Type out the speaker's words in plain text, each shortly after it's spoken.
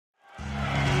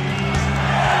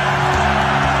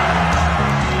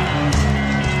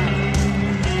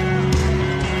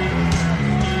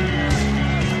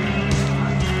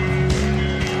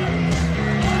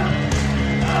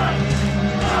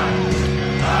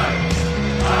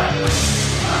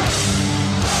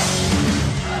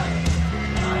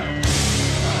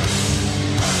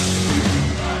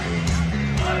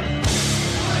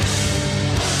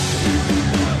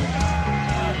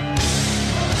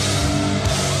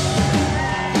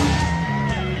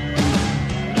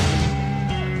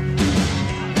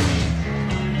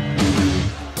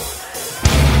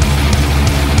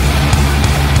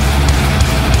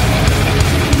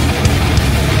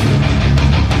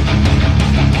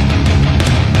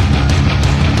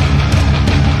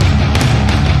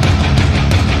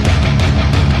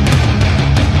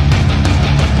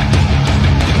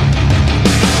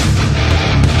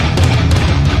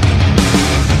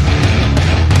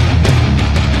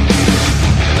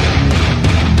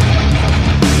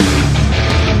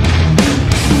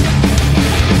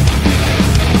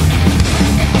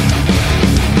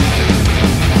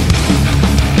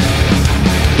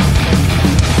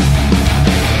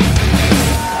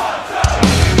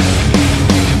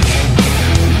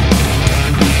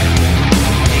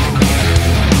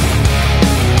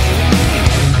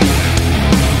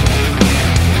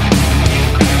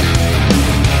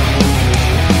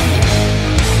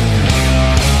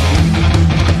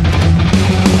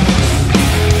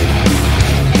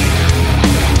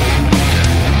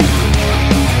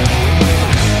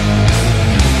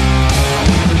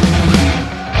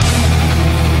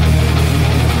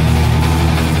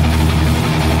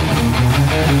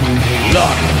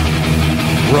luck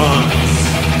runs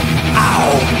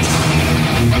out.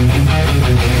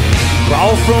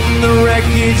 Crawl from the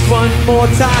wreckage one more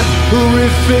time.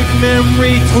 Horrific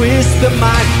memory twist the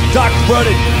mind. Dark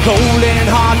blooded, cold and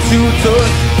hard to turn.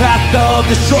 Path of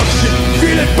destruction,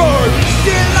 feel it burn.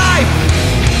 Still life,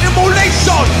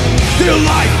 immolation. Still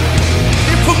life,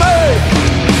 infamy.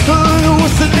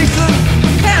 Hallucination,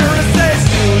 heresy.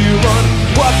 Still you run,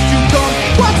 what's to come,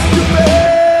 what's to be.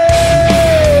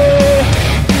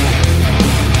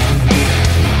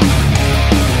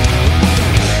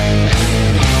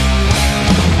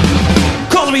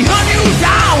 We hunt you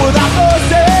down without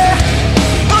mercy.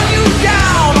 Hunt you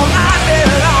down all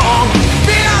night long.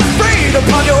 Feel us breathe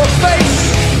upon your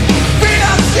face. Feel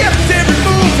us shift every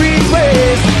move we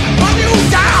place. Hunt you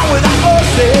down without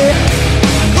mercy.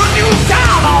 Hunt you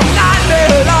down all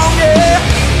night long, yeah.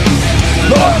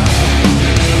 Lord,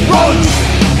 runs.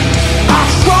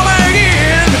 I'm coming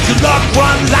in, but your luck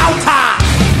runs out time.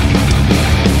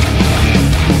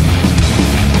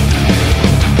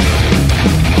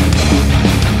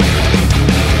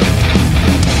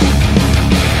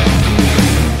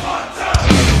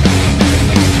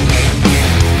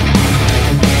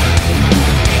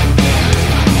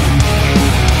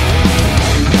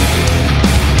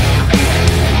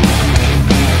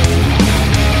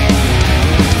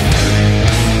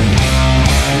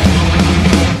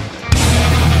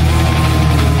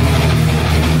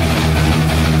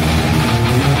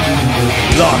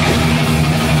 Luck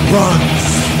runs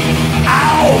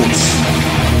out.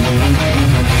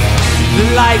 The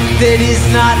light that is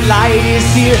not light is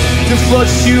here to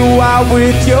flush you out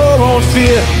with your own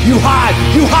fear. You hide,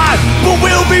 but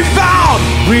will be found.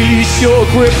 Release your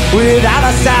grip without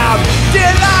a sound.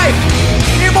 Still life,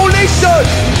 immolation.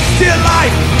 Still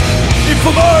life,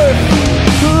 infamy.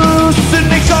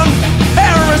 Hallucination,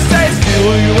 heresy.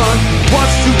 Still you run.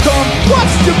 What's to come,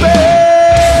 what's to be.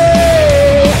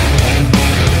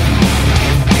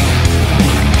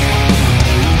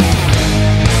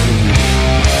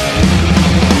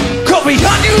 We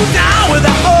hunt you down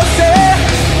without mercy.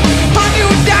 Hunt you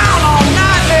down all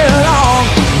night long.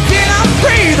 Feel us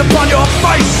breathe upon your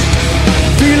face.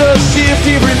 Feel us shift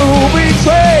every move we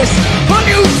trace. Hunt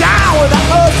you down without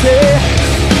mercy.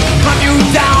 Hunt you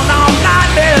down all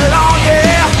night long,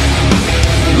 yeah.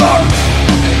 Luck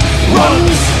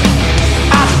runs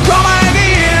out coming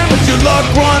in, but your luck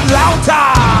runs out.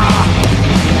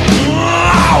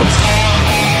 Out.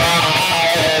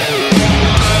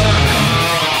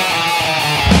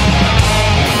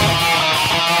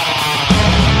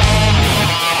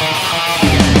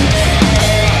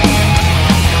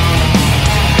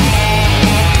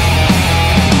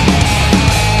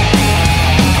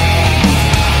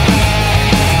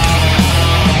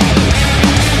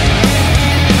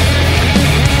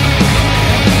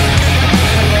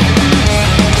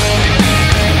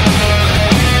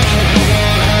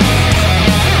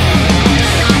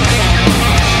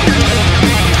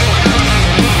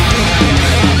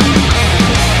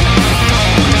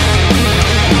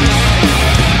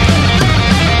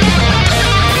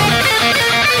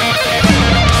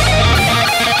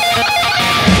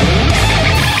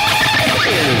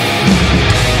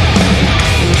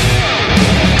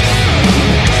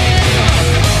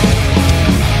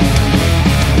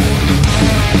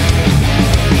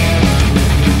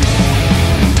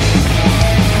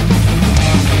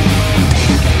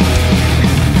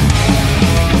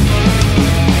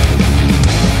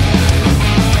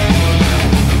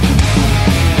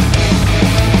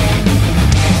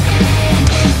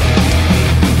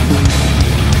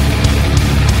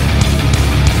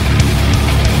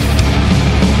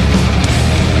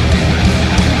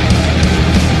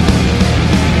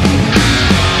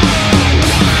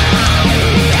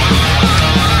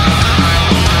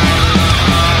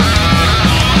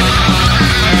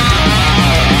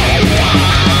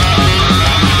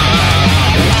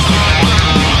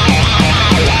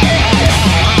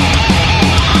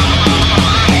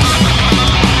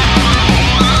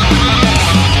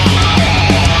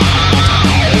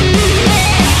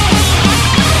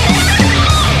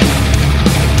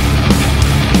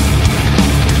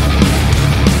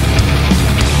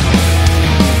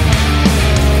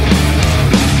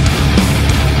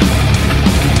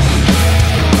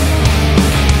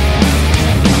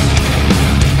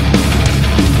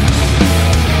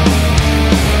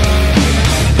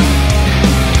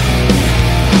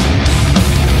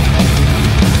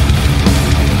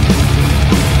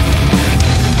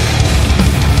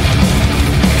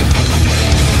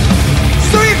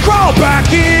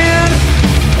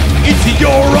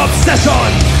 your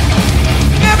obsession,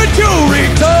 never to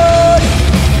return.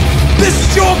 This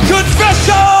is your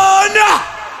confession.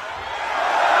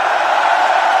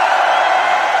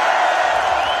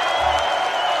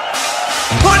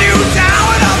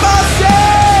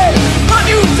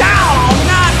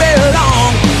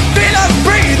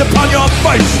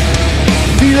 voice.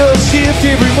 Feel a shift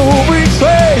every move we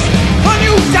trace. Hunt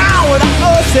you down without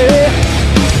mercy.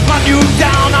 Hunt you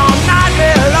down all night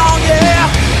very long, yeah.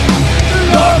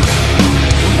 Luck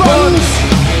runs.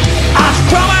 I was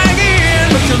coming in,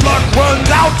 but your luck runs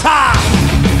out time.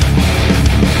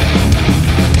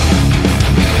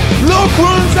 Luck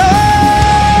runs out.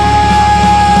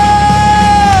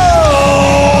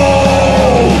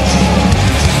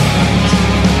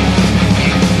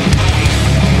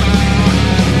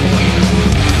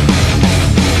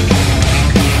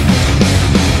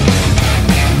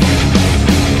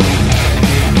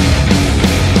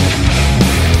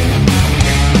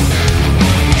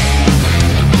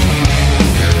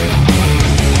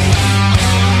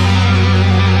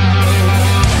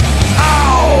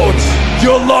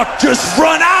 Your luck just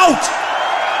run out!